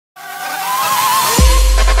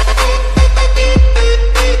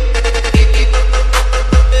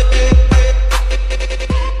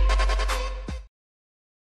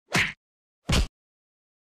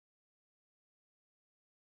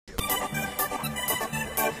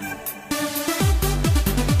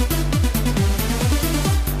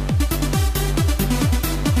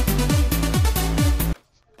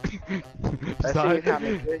thought.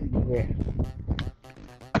 Yeah.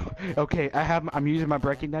 Okay, I'm using my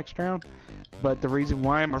breaking next round, but the reason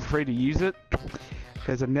why I'm afraid to use it,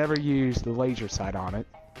 because I've never used the laser sight on it.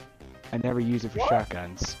 I never use it for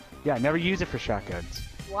shotguns. Yeah, I never use it for shotguns.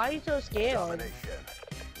 Why are you so scared?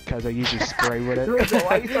 Because I usually spray with it.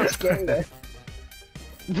 Why are you so scared?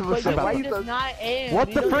 Listen, why you Just so... not aim. What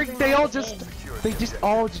You the don't freak? even They all like just, aim. they just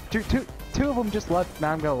all, two of them just left.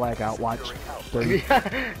 Now I'm gonna lag out. Watch. Three.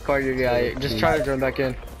 Carter, yeah, just try to join back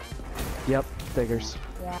in. Yep, figures.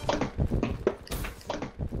 Yeah.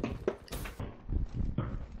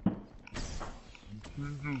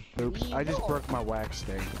 Oops, I just broke my wax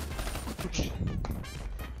stake.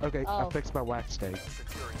 Okay, I Oh. fixed my wax stake.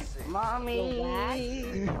 Mommy!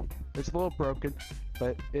 It's a little broken,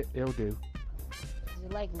 but it'll do. Is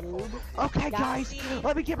it like lube? Okay, guys, Daddy.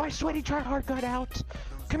 let me get my sweaty tryhard gun out.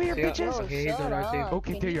 Come here, Yeah. bitches. Oh, Okay, he's shut done right there. up.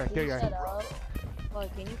 Okay, Can there you you are, there please you are. shut up? Oh,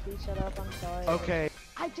 can you please shut up? I'm sorry. Okay.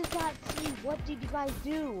 I just got see. What did you guys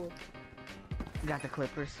do? You got the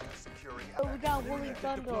clippers. Oh, we got Rolling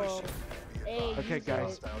Thunder. Hey, Okay, use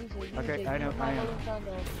guys. It, use it, Okay, use it. I know, Use my I know. Rolling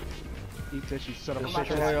Thunder. Eat this, you son of a Destroy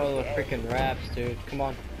bitch. all the freaking raps, dude. Come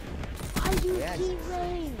on. I use Yes.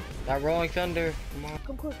 T-Ray. That rolling thunder. Come on.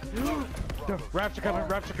 Come quick, come quick. The raps are coming,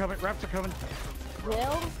 raps are coming, raps are coming.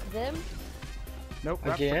 Them? Nope,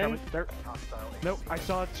 raps Again? are coming. There. Nope, I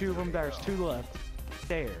saw two of them. There's two left.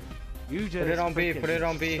 There. You just it on B, freaking put it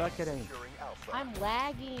on B. Suck it in. I'm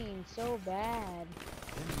lagging so bad.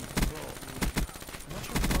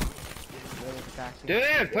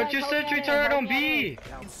 Dude, put your sentry turret on B.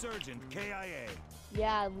 Insurgent KIA.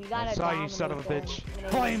 Yeah, we gotta I saw you, son of a dominate bitch. them.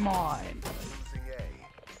 Flame on!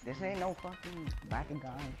 This ain't no fucking back and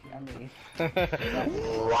guns. I mean,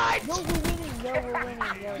 What? No, we're winning. No, we're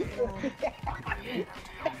winning. Yo, come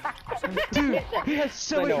on. Dude, he has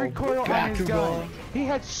so much No, recoil on back his to gun. ball. He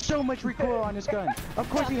had so much recoil on his gun. Of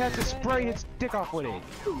course he has to spray his dick off with it.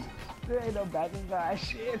 there ain't no back and guns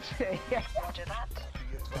shit.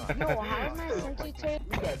 No, how is my sentry turret?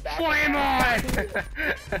 Flame on!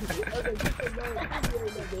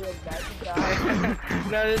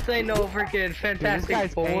 No, this ain't no freaking Fantastic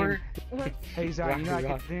guy's Four. Hey Zai, you know,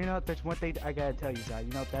 Rocky, you know, there's one thing I gotta tell you, Zai.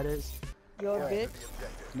 You know what that is? Yo, bitch.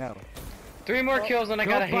 No. 3 more kills and I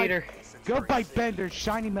got a Go bite- hater. Go bite Bender's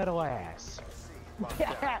shiny metal ass. Oh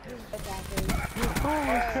crap,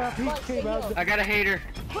 he came out. I got a hater.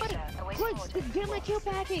 Quick, get my kill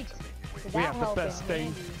package. We have the best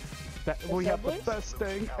thing. We have the best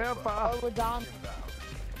thing ever. Oh, we're down.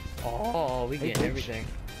 Oh, we Hey, get bitch. everything.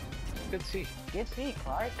 Good see. Get see,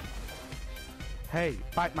 Clark. Hey,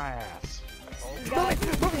 bite my ass. Got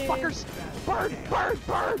Motherfuckers! Bird! Bird!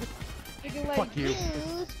 Bird! Fuck you. Use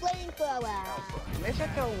flamethrower. Make sure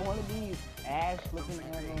to one of these ass looking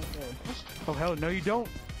animals. Oh hell no you don't.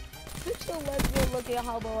 Such a lesbian looking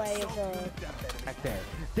hobo ass. Back there.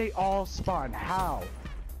 They all spawn. How?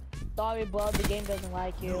 Sorry, bud, the game doesn't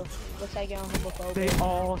like you. Looks like you're homophobic. They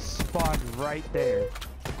all spawn right there.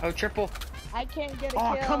 Oh, triple. I can't get a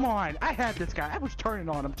Oh kill. come on! I had this guy. I was turning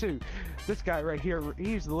on him too. This guy right here.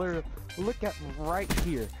 He's literally. Look at right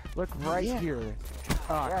here. Look right here.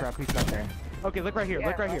 Oh crap! He's not there. Okay, look right here.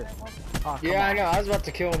 Look right here. Oh, come Yeah, I on. know. I was about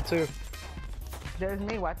to kill him too. There's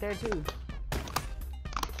me right there too.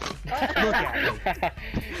 Look at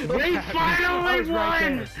me. We I finally was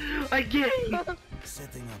right won! Again!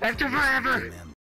 Setting up After forever!